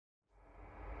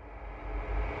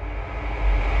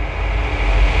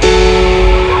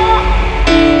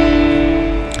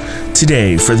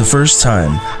Today, for the first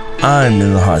time, I'm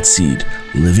in the hot seat,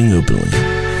 living openly.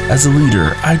 As a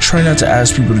leader, I try not to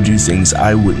ask people to do things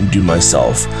I wouldn't do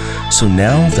myself. So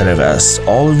now that I've asked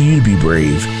all of you to be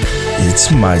brave,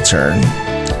 it's my turn.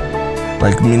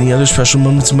 Like many other special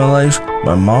moments in my life,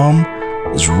 my mom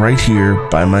is right here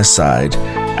by my side,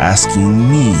 asking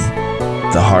me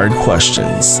the hard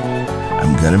questions.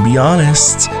 I'm gonna be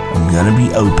honest. I'm gonna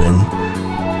be open.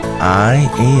 I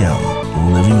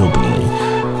am living openly.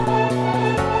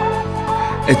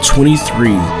 At 23,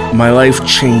 my life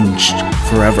changed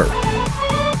forever.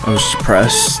 I was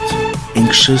depressed,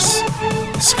 anxious,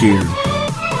 scared.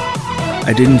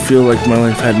 I didn't feel like my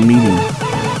life had meaning.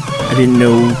 I didn't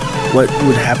know what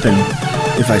would happen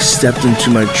if I stepped into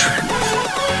my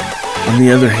truth. On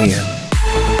the other hand,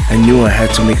 I knew I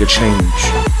had to make a change.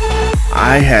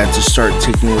 I had to start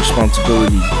taking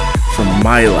responsibility for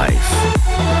my life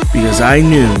because I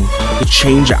knew the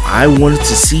change I wanted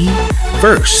to see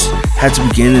first had to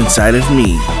begin inside of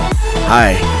me.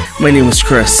 Hi, my name is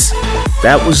Chris.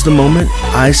 That was the moment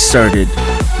I started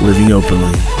living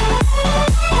openly.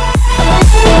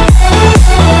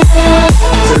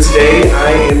 So today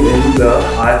I am in the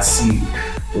hot seat,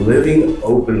 living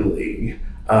openly.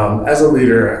 As a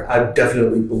leader, I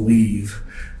definitely believe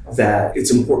that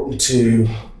it's important to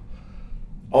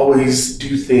always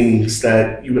do things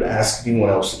that you would ask anyone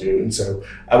else to do. And so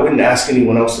I wouldn't ask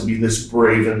anyone else to be this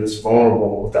brave and this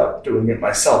vulnerable without doing it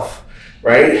myself,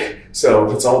 right? So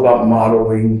it's all about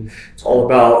modeling. It's all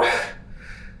about,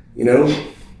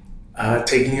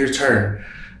 taking your turn.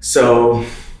 So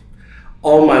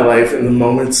all my life, in the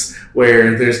moments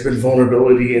where there's been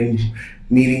vulnerability and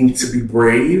needing to be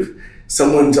brave,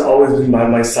 someone's always been by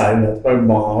my side, and that's my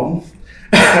mom.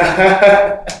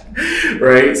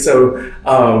 Right? So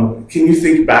can you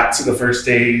think back to the first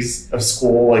days of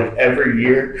school, like every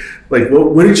year? Like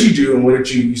what did you do and what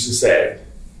did you used to say?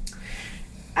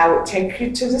 I would take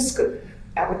you to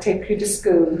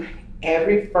school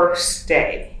every first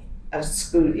day of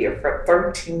school year. For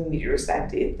 13 years I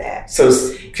did that. So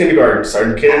kindergarten,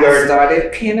 started kindergarten? I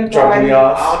started kindergarten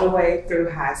all the way through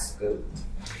high school.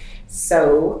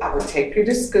 So I would take you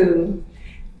to school,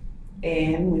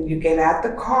 and when you get out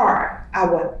the car, I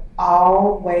would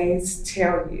always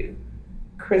tell you,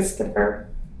 Christopher,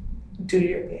 do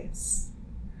your best.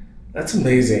 That's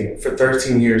amazing, for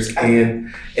 13 years.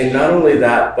 And not only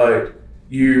that, but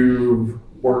you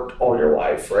worked all your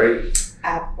life, right?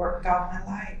 I've worked all my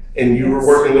life. And you were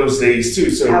working those days too.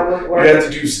 So I would work. You had to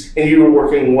do, and you were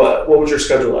working what? What was your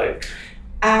schedule like?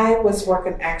 I was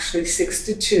working actually 6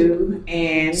 to 2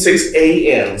 and 6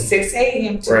 a.m. 6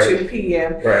 a.m. to right. 2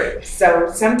 p.m. Right. So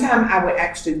sometimes I would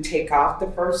actually take off the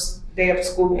first day of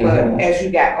school, but as you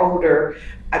got older,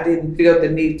 I didn't feel the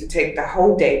need to take the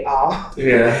whole day off.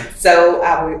 Yeah. So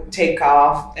I would take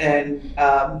off and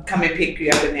come and pick you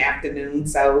up in the afternoon,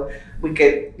 so we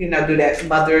could, do that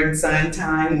mother and son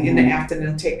time in the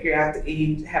afternoon, take you out to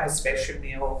eat, have a special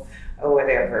meal or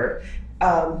whatever.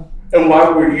 And why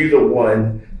were you the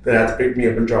one that had to pick me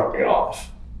up and drop me off?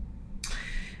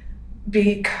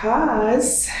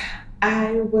 Because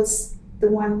I was the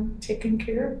one taking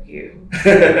care of you,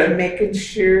 making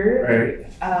sure, right.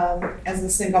 As a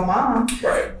single mom,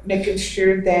 right. making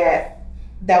sure that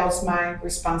was my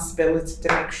responsibility,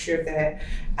 to make sure that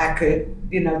I could,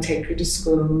 take you to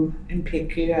school and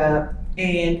pick you up.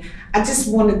 And I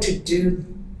just wanted to do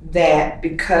that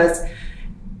because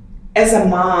as a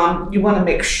mom, you want to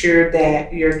make sure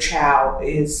that your child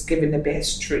is given the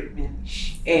best treatment.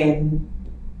 And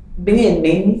being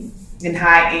me and how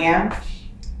I am,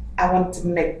 I want to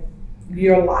make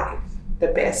your life the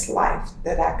best life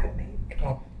that I could make.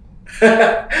 Oh.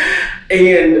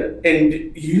 and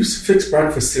you used to fix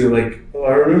breakfast too. Like,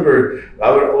 I remember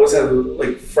I would always have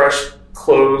like fresh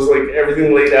clothes, like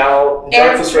everything laid out,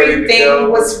 breakfast ready to go.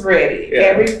 Everything was ready. Yeah.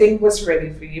 Everything was ready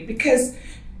for you because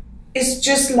it's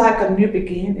just like a new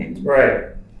beginning. Right.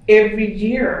 Every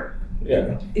year.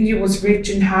 Yeah. You was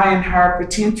reaching high and higher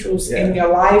potentials in your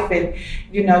life and,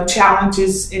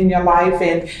 challenges in your life.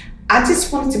 And I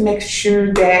just wanted to make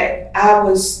sure that I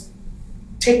was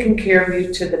taking care of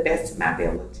you to the best of my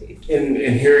ability. And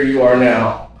here you are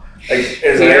now. Like,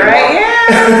 as I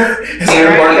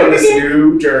embark on this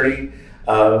new journey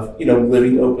of,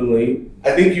 living openly.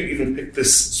 I think you even picked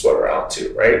this sweater out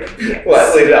too, right? Yes. Well,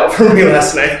 I laid it out for me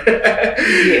last night.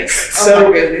 Yes. So, oh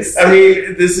my goodness. I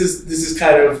mean, this is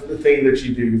kind of the thing that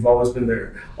you do. You've always been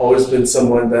there, always been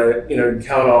someone that, you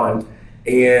count on,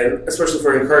 and especially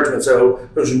for encouragement. So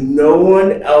there's no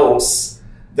one else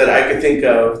that I could think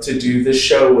of to do this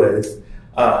show with,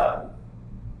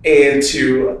 and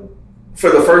to for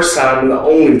the first time and the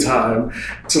only time,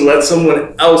 to let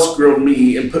someone else grill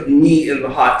me and put me in the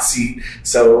hot seat.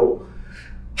 So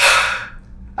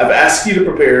I've asked you to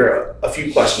prepare a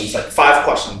few questions, like 5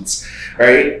 questions,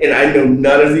 right? And I know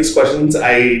none of these questions.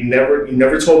 You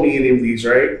never told me any of these,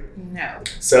 right? No.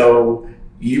 So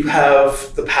you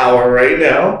have the power right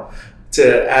now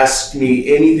to ask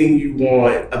me anything you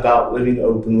want about living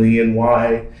openly and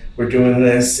why we're doing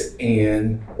this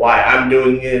and why I'm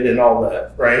doing it and all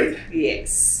that, right?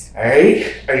 Yes. All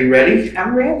right. Are you ready?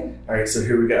 I'm ready. All right. So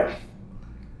here we go.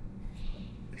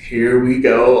 Here we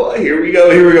go.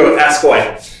 Ask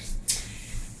away.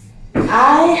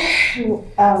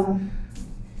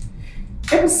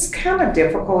 It was kind of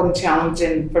difficult and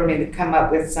challenging for me to come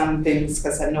up with some things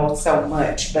because I know so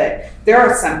much, but there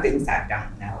are some things I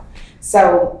don't know.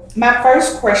 So my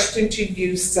first question to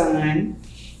you, son,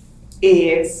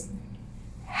 is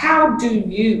how do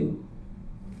you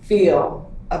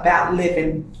feel about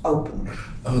living openly?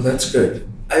 Oh, that's good.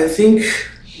 I think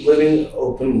living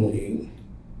openly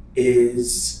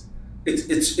is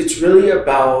it's really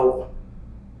about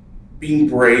being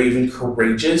brave and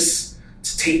courageous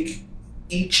to take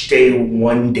each day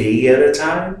one day at a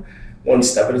time, one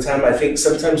step at a time. I think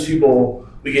sometimes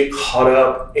we get caught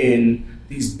up in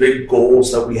these big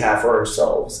goals that we have for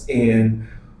ourselves, and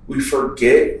we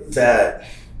forget that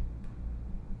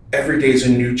every day is a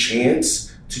new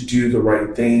chance to do the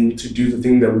right thing, to do the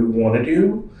thing that we want to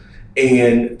do,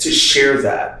 and to share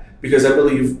that. Because I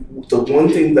believe the one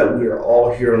thing that we are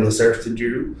all here on this earth to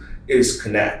do is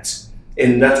connect.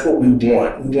 And that's what we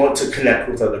want. We want to connect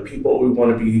with other people. We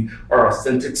want to be our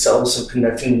authentic selves of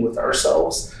connecting with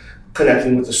ourselves,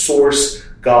 connecting with the source,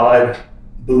 God,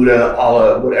 Buddha,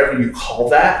 Allah, whatever you call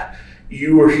that.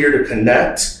 You are here to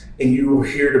connect, and you are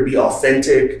here to be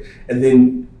authentic.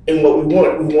 And what we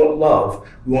want love.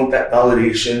 We want that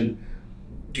validation.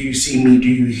 Do you see me? Do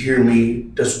you hear me?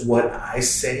 Does what I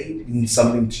say mean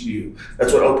something to you?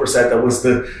 That's what Oprah said. That was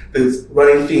the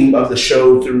running theme of the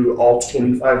show through all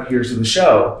 25 years of the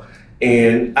show.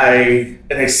 And I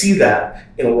see that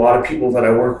in a lot of people that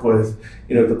I work with,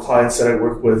 the clients that I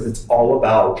work with. It's all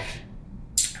about,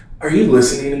 are you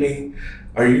listening to me?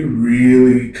 Are you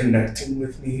really connecting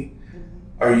with me?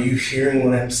 Are you hearing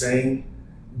what I'm saying?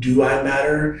 Do I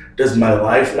matter? Does my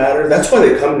life matter? That's why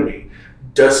they come to me.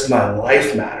 Does my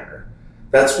life matter?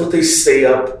 That's what they stay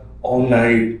up all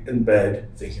night in bed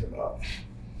thinking about.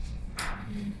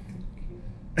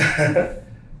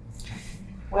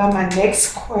 Well, my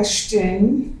next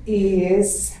question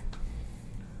is,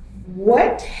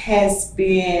 what has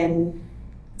been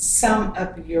some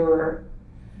of your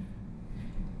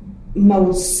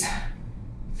most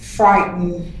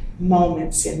frightening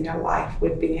moments in your life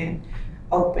with being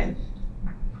open?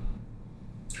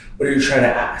 What are you trying to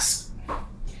ask?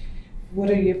 What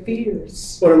are your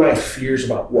fears? What are my fears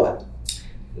about what?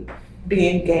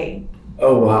 Being gay.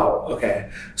 Oh, wow. Okay.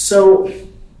 So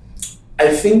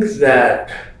I think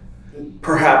that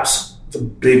perhaps the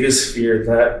biggest fear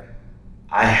that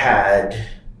I had,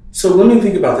 so let me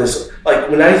think about this. Like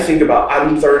when I think about,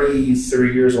 I'm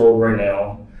 33 years old right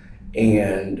now,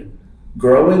 and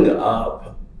growing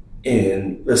up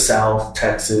in the South,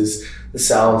 Texas, the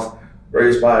South,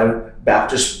 raised by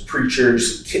Baptist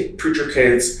preachers, preacher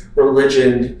kids,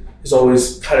 religion has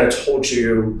always kind of told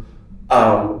you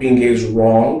being gay is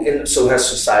wrong, and so has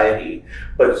society.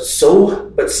 But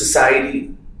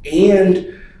society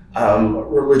and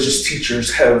religious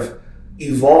teachers have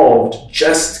evolved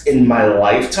just in my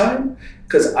lifetime.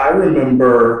 Because I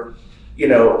remember,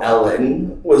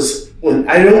 Ellen was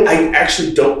I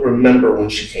actually don't remember when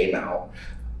she came out.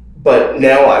 But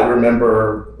now I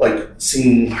remember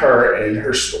seeing her and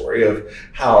her story of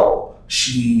how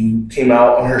she came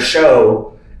out on her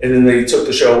show, and then they took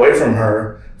the show away from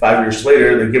her. 5 years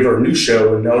later, they give her a new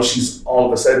show, and now she's all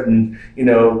of a sudden,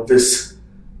 this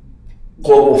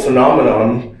global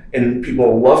phenomenon, and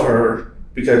people love her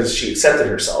because she accepted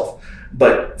herself.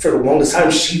 But for the longest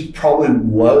time, she probably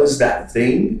was that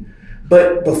thing.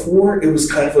 But before, it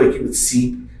was kind of like you would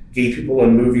see gay people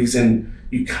in movies, and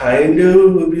you kind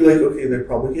of would be like, okay, they're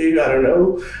probably gay, I don't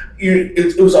know.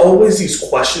 It was always these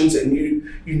questions, and you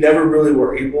never really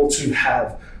were able to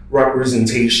have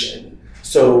representation.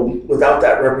 So without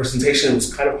that representation, it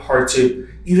was kind of hard to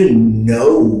even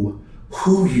know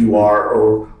who you are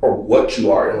or what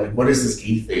you are, and what is this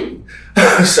gay thing?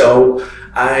 So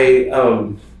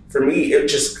for me, it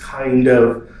just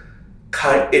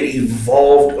it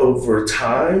evolved over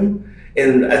time,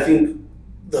 and I think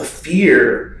the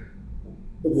fear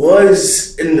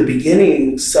was in the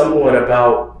beginning somewhat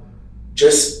about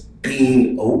just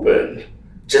being open,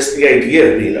 just the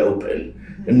idea of being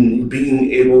open. and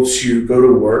being able to go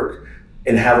to work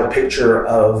and have a picture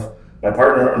of my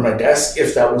partner on my desk,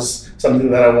 if that was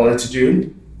something that I wanted to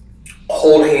do,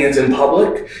 hold hands in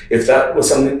public, if that was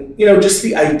something, just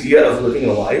the idea of living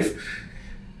a life,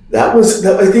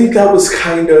 I think that was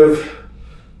kind of,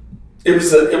 it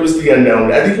was the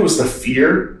unknown. I think it was the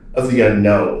fear of the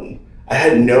unknown. I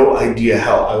had no idea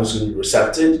how I was going to be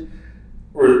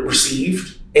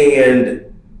received, and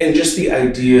just the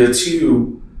idea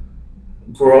too,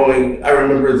 growing. I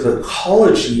remember the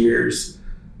college years.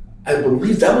 I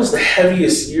believe that was the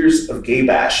heaviest years of gay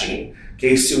bashing,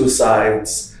 gay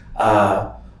suicides,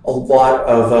 a lot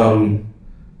of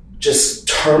just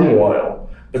turmoil.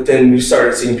 But then you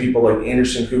started seeing people like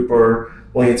Anderson Cooper,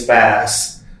 Lance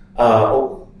Bass,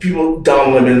 Donnell,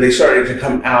 they started to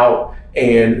come out,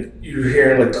 and you're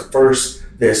hearing like the first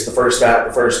this, the first that,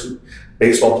 the first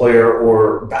baseball player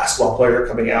or basketball player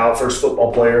coming out, first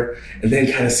football player, and then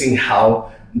kind of seeing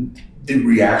how the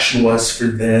reaction was for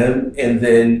them, and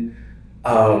then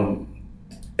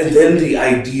the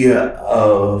idea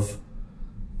of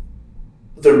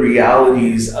the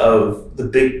realities of the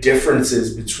big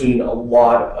differences between a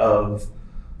lot of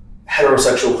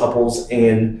heterosexual couples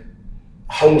and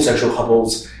homosexual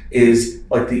couples is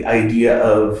like the idea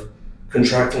of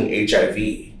contracting HIV.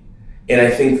 And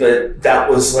I think that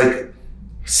was like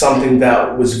something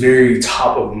that was very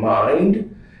top of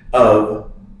mind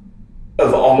of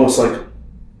almost like,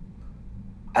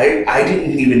 I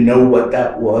didn't even know what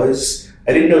that was.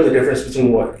 I didn't know the difference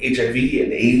between what HIV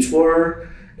and AIDS were.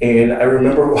 And I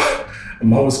remember,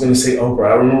 I'm always going to say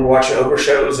Oprah. I remember watching Oprah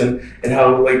shows and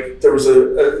how like there was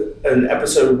an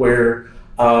episode where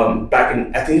back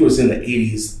in, I think it was in the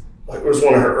 80s, like it was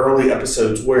one of her early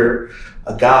episodes where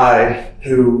a guy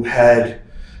who had,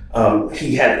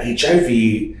 he had HIV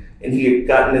and he had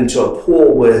gotten into a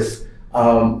pool with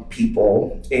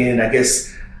people, and I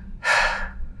guess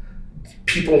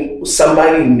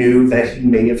somebody knew that he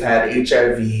may have had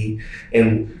HIV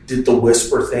and did the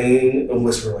whisper thing and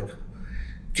whisper like,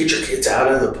 get your kids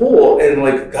out of the pool. And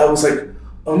like, I was like,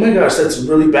 oh my gosh, that's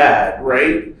really bad,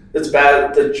 right? It's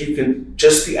bad that you can,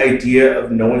 just the idea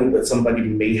of knowing that somebody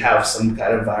may have some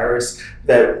kind of virus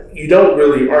that you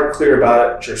aren't clear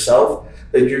about it yourself,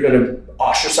 that you're going to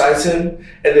ostracize him.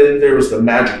 And then there was the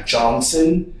Magic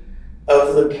Johnson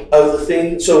of the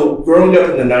thing. So growing up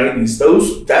in the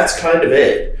 90s, that's kind of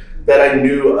it that I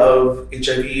knew of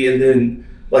HIV. And then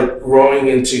like growing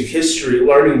into history,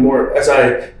 learning more as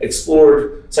I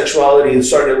explored sexuality and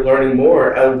started learning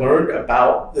more, I learned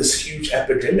about this huge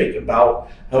epidemic, about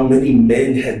how many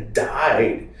men had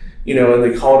died, and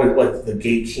they called it like the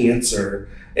gay cancer,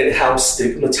 and how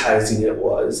stigmatizing it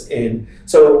was. And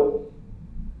so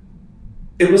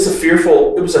it was a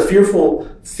fearful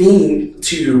thing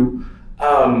to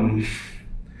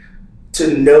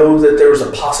know that there was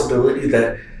a possibility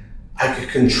that I could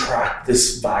contract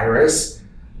this virus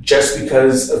just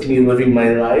because of me living my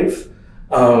life.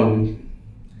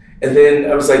 And then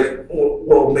I was like,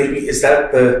 well, maybe is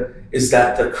that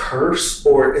the curse,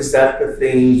 or is that the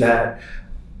thing that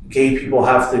gay people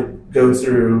have to go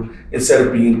through instead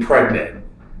of being pregnant?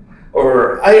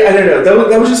 Or I don't know.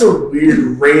 That was just a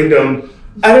weird, random.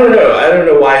 I don't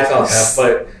know why I thought that,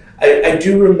 but I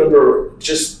do remember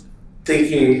just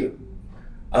thinking,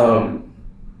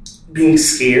 being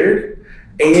scared,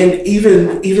 and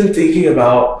even thinking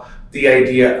about the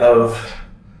idea of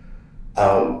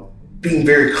being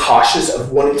very cautious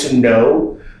of wanting to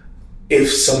know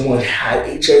if someone had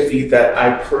HIV that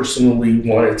I personally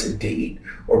wanted to date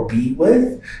or be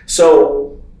with.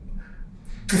 So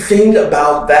the thing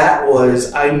about that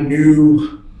was I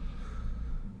knew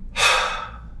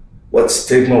what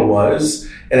stigma was,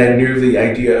 and I knew the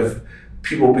idea of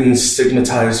people being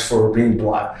stigmatized for being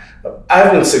Black.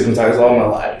 I've been stigmatized all my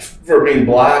life for being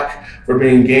Black, for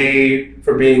being gay,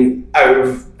 for being,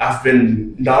 I've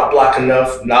been not Black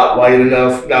enough, not white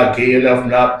enough, not gay enough,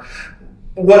 not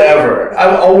whatever.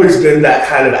 I've always been that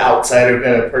kind of outsider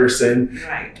kind of person.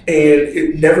 Right. And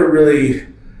it never really,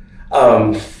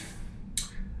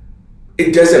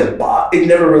 it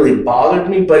never really bothered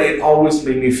me, but it always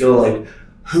made me feel like,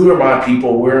 who are my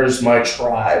people? Where's my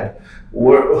tribe?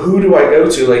 Who do I go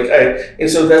to? And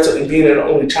so that's being an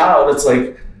only child. It's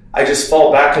like I just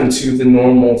fall back into the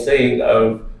normal thing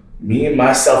of me and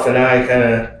myself and I kind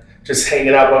of just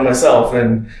hanging out by myself,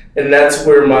 and that's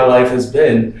where my life has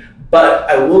been. But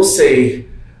I will say,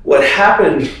 what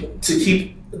happened, to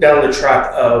keep down the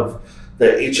track of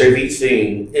the HIV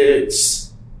thing,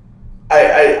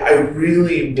 I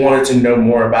really wanted to know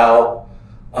more about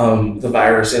the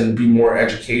virus and be more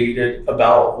educated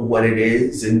about what it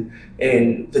is and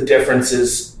the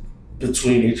differences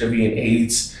between HIV and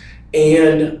AIDS,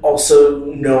 and also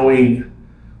knowing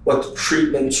what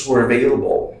treatments were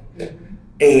available.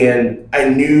 And I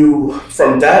knew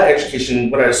from that education,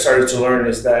 what I started to learn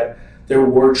is that there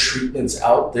were treatments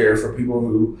out there for people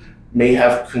who may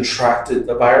have contracted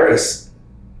the virus.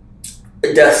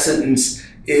 A death sentence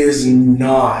is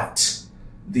not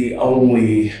the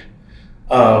only,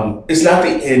 is not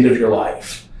the end of your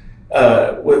life.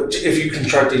 If you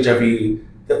contract HIV,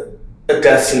 a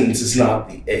death sentence is not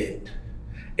the end.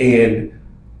 And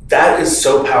that is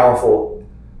so powerful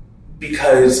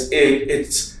because I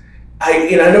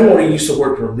don't want to use the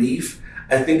word relief.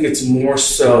 I think it's more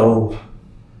so,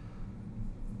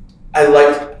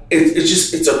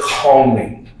 it's a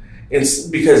calming. It's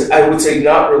because I would say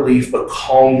not relief, but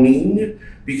calming,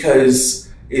 because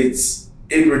it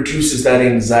reduces that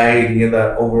anxiety and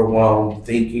that overwhelm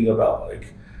thinking about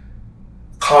like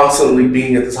constantly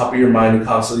being at the top of your mind and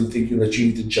constantly thinking that you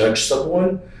need to judge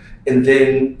someone, and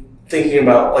then thinking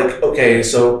about like, okay,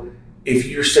 so if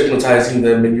you're stigmatizing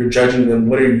them and you're judging them,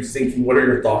 what are you thinking? What are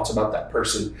your thoughts about that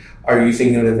person? Are you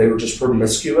thinking that they were just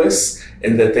promiscuous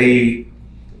and that the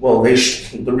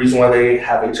reason why they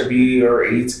have HIV or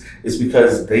AIDS is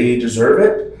because they deserve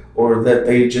it, or that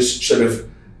they just should have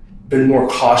been more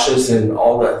cautious and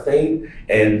all that thing?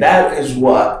 And that is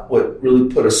what really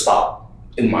put a stop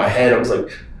in my head. I was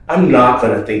like, I'm not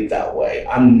going to think that way.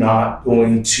 I'm not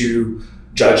going to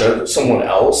judge someone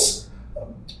else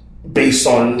based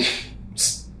on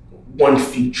one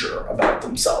feature about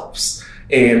themselves,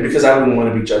 and because I wouldn't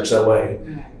want to be judged that way.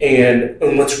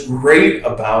 And what's great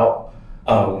about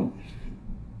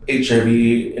HIV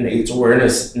and AIDS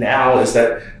awareness now is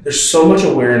that there's so much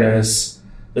awareness,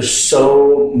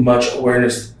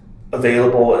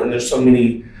 available, and there's so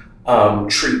many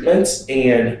treatments,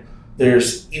 and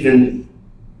there's even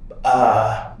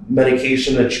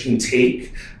medication that you can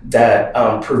take that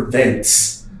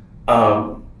prevents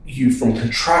you from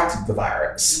contracting the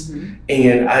virus.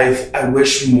 And I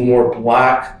wish more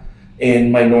Black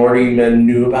and minority men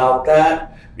knew about that,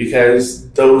 because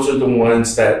those are the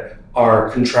ones that are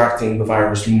contracting the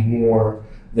virus more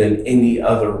than any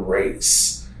other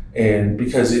race. And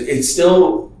because it's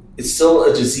still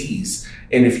a disease,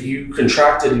 and if you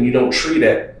contract it and you don't treat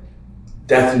it,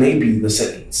 death may be the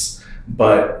sentence.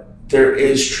 But there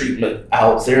is treatment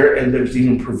out there, and there's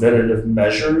even preventative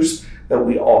measures that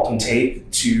we all can take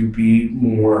to be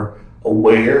more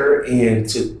aware and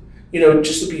to,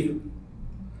 just to be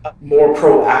more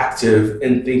proactive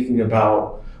in thinking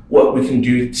about what we can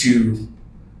do to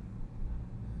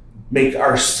make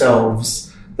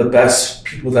ourselves the best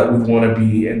people that we want to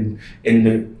be, and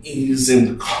to ease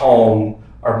and calm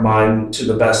our mind to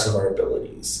the best of our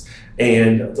abilities.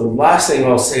 And the last thing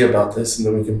I'll say about this, and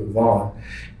then we can move on,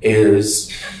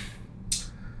 is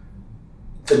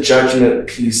the judgment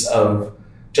piece of,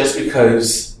 just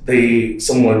because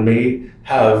someone may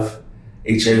have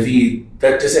HIV,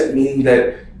 that doesn't mean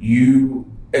that you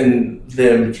and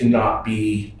them cannot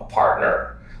be a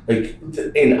partner.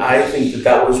 And I think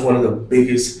that was one of the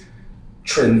biggest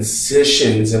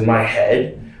transitions in my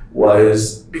head,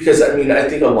 was because I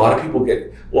think a lot of people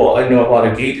I know a lot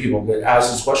of gay people get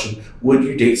asked this question: would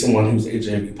you date someone who's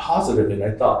HIV positive? And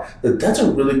I thought that's a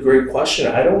really great question.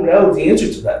 I don't know the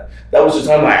answer to that. That was the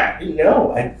time I didn't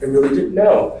know. I really didn't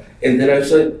know. And then I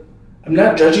said, I'm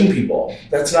not judging people.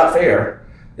 That's not fair.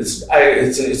 It's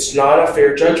not a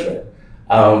fair judgment.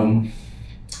 And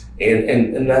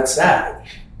that's that.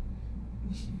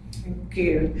 Thank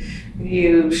you.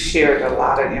 You shared a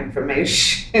lot of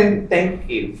information. Thank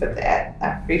you for that.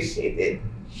 I appreciate it.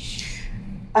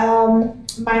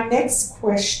 My next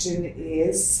question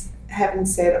is, having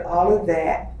said all of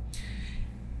that,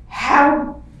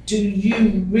 how do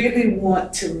you really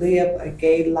want to live a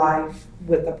gay life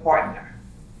with a partner?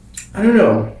 I don't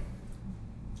know.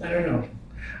 I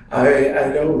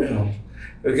don't know.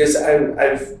 Because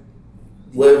I've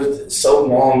lived so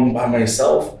long by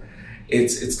myself.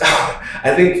 It's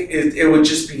I think it would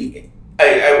just be,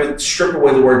 I would strip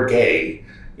away the word gay.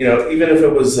 Even if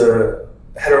it was a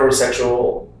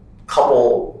heterosexual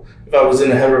couple, if I was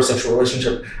in a heterosexual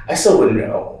relationship, I still wouldn't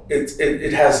know.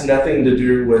 It has nothing to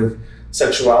do with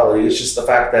sexuality. It's just the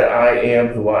fact that I am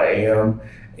who I am,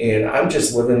 and I'm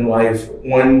just living life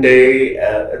one day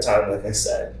at a time, like I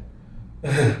said.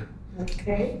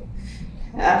 Okay.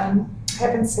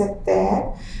 Having said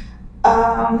that,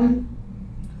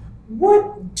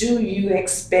 what do you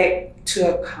expect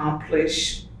to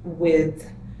accomplish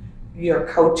with your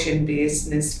coaching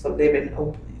business for Living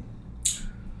Openly?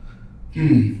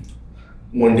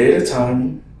 One day at a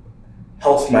time.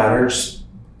 Health matters.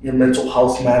 Your mental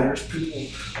health matters. People,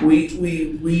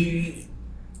 we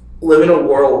live in a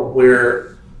world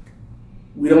where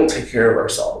we don't take care of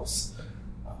ourselves.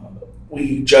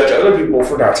 We judge other people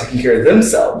for not taking care of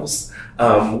themselves.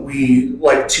 We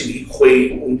like to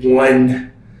equate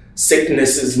one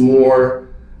sickness is more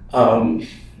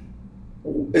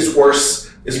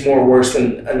is more worse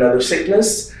than another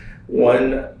sickness.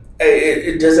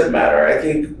 It doesn't matter. I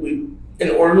think in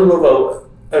order to live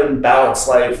a balanced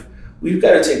life, we've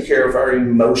got to take care of our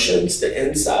emotions, the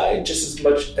inside, just as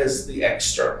much as the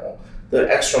external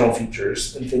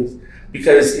features and things.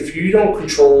 Because if you don't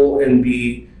control and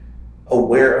be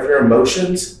aware of your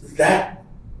emotions, that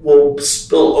will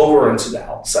spill over into the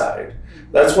outside.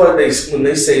 That's why when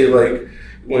they say, like,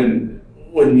 when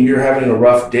you're having a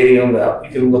rough day you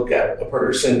can look at a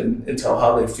person and tell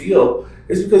how they feel,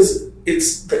 is because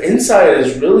it's the inside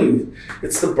is really,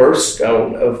 it's the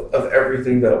birthstone of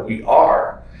everything that we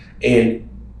are. And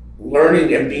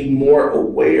learning and being more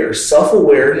aware,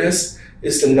 self-awareness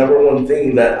is the number one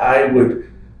thing that I would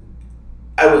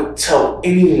tell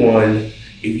anyone.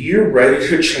 If you're ready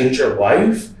to change your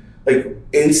life, like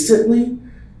instantly,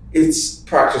 it's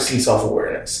practicing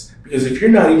self-awareness. Because if you're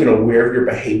not even aware of your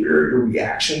behavior, your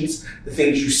reactions, the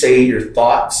things you say, your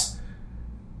thoughts,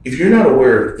 if you're not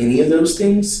aware of any of those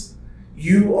things,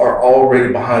 you are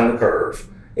already behind the curve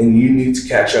and you need to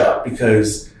catch up,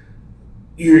 because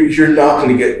you're not going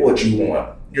to get what you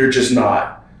want. You're just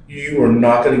not. You are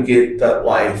not going to get that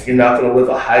life. You're not going to live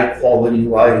a high quality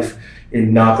life. You're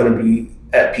not going to be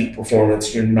at peak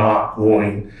performance. You're not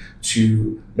going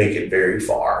to make it very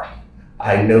far.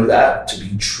 I know that to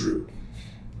be true.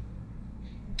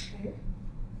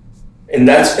 And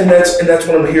that's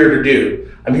what I'm here to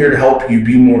do. I'm here to help you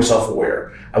be more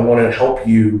self-aware. I want to help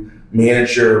you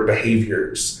manage your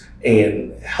behaviors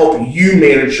and help you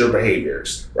manage your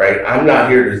behaviors, right? I'm not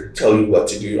here to tell you what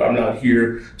to do. I'm not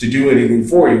here to do anything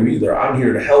for you either. I'm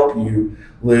here to help you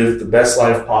live the best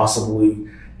life possibly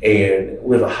and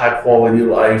live a high quality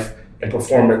life and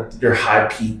perform at your high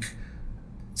peak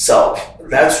self.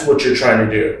 That's what you're trying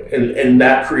to do. And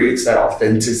that creates that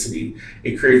authenticity.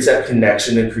 It creates that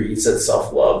connection. It creates that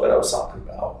self-love that I was talking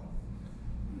about.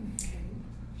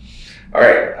 All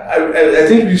right. I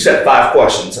think you said 5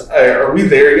 questions. Are we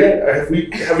there yet?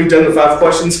 Have we done the 5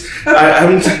 questions? I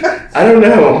don't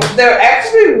know. There are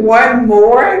actually one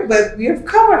more, but you've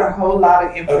covered a whole lot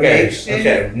of information.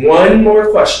 Okay. One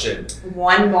more question.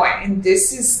 One more, and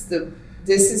this is the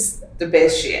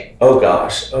best yet. Oh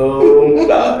gosh.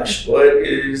 What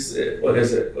is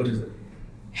it?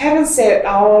 Having said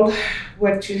all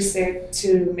what you said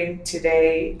to me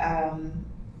today,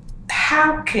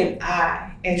 how can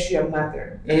I, as your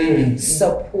mother,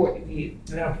 support you?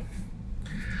 Yeah.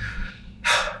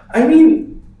 I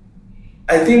mean,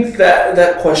 I think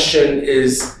that question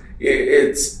is,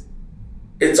 it's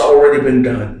already been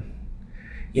done.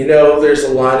 You know, there's a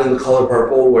line in The Color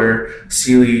Purple where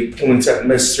Celie points at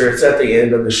Mister. It's at the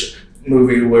end of the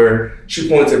movie where she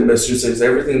points at Mister and says,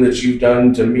 everything that you've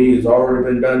done to me has already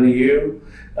been done to you.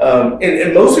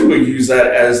 And most people use that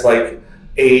as like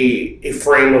a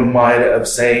frame of mind of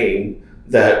saying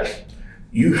that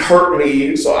you hurt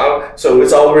me, so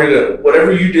it's already,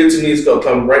 whatever you did to me is going to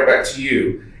come right back to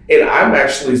you. And I'm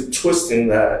actually twisting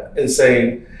that and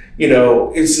saying, you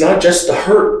know, it's not just the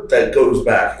hurt that goes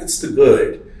back, it's the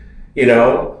good. You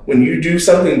know, when you do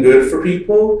something good for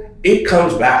people, it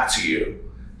comes back to you.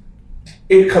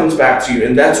 It comes back to you.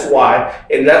 And that's why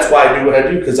I do what I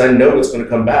do, because I know it's going to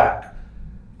come back.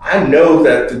 I know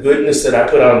that the goodness that I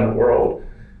put out in the world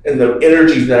and the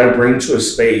energy that I bring to a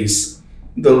space,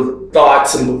 the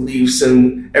thoughts and beliefs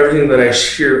and everything that I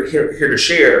here to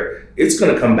share, it's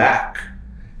going to come back.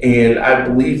 And I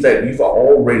believe that you've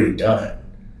already done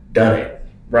it,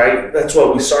 right? That's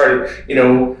what we started. You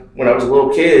know, when I was a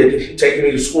little kid, taking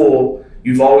me to school,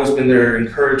 you've always been there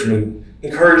encouraging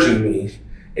me.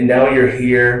 And now you're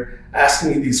here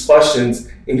asking me these questions,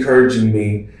 encouraging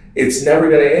me. It's never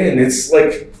going to end. It's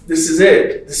like, this is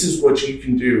it. This is what you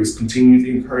can do, is continue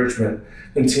the encouragement,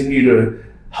 continue to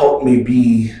help me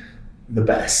be the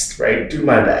best, right? Do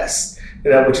my best.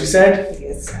 Is that what you said?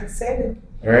 Yes, I said it.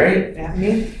 All right. Not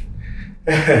me.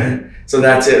 So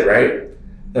that's it, right?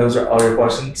 Those are all your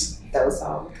questions? Those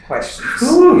are all the questions.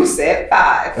 Whew. You said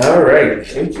 5. All right.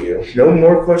 Thank you. No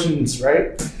more questions,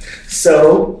 right?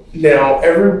 So now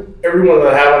everyone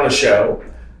that I have on the show,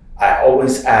 I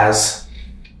always ask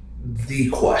the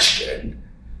question,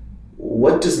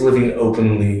 what does living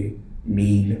openly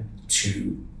mean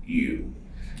to you?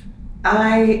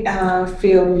 I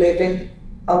feel living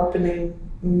opening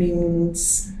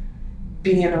means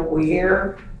being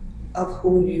aware of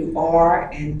who you are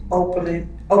and opening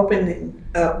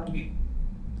up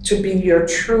to be your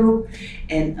true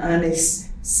and honest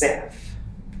self.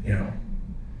 Yeah.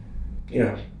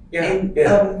 And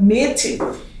admitting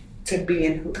to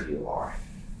being who you are.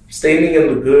 Standing in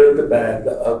the good, the bad,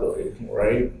 the ugly,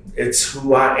 right? It's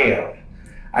who I am.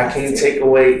 I can't take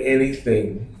away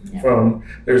anything from,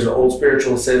 there's an old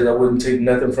spiritual that says I wouldn't take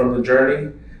nothing from the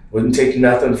journey, wouldn't take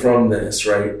nothing from this,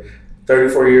 right?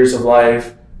 34 years of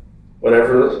life,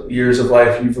 whatever years of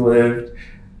life you've lived,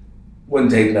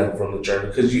 wouldn't take nothing from the journey,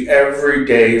 because every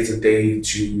day is a day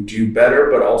to do better,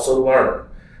 but also learn.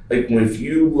 Like, if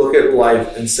you look at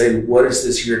life and say, what is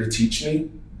this here to teach me?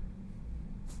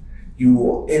 You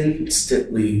will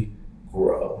instantly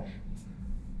grow.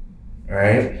 All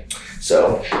right?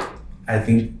 So, I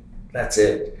think that's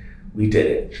it. We did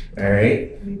it. All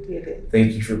right? We did it.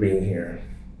 Thank you for being here.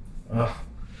 Oh,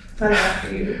 I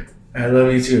love you. I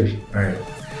love you too. All right.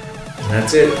 And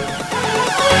that's it.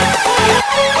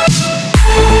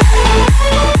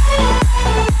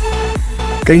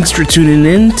 Thanks for tuning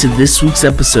in to this week's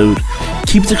episode.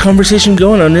 Keep the conversation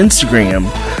going on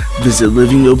Instagram. Visit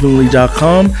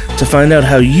livingopenly.com to find out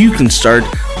how you can start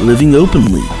living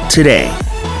openly today.